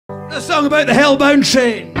A song about the Hellbound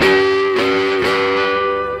train.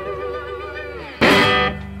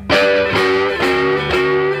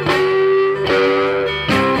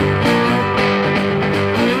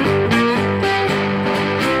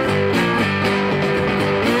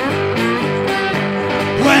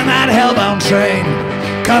 When that Hellbound train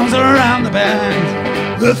comes around the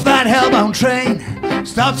bend, if that Hellbound train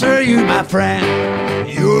stops for you, my friend,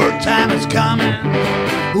 your time is coming.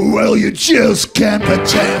 Well, you just can't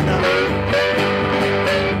pretend.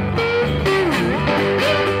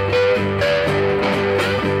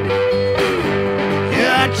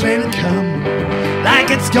 Yeah, that train will come like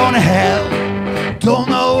it's going to hell. Don't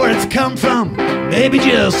know where it's come from, maybe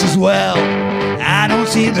just as well. I don't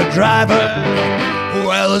see the driver,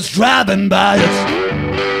 well, it's driving by us.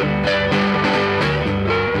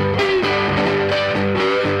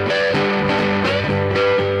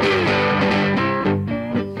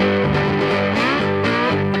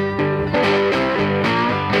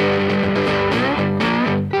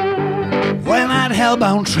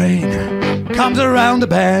 Hellbound train comes around the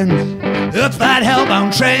bend. If that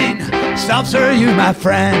Hellbound train stops for you, my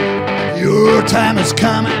friend, your time is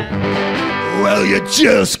coming. Well, you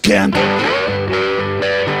just can't.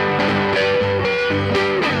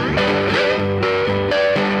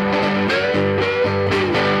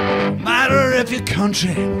 Matter if you're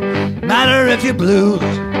country, matter if you're blues,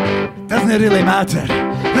 doesn't it really matter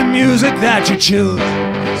the music that you choose?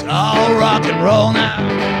 It's all rock and roll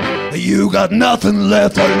now. You got nothing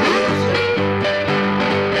left to lose.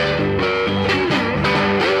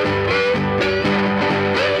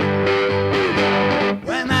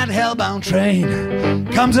 When that Hellbound train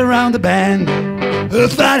comes around the bend,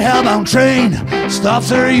 if that Hellbound train stops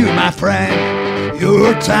for you, my friend,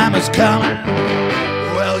 your time is coming.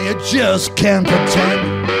 Well, you just can't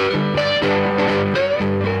pretend.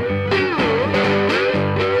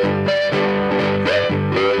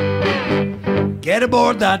 Get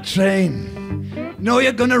aboard that train, know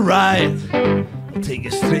you're gonna ride, I'll take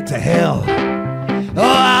you straight to hell. Oh,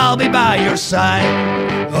 I'll be by your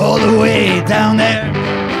side, all the way down there,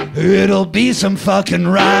 it'll be some fucking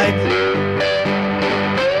ride.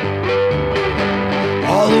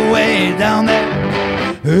 All the way down there,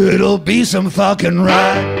 it'll be some fucking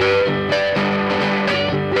ride.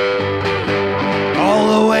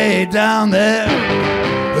 All the way down there,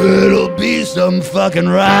 it'll be some fucking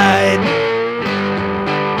ride.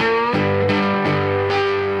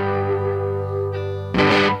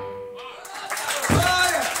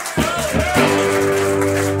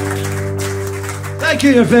 Thank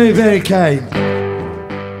you, you're very, very kind.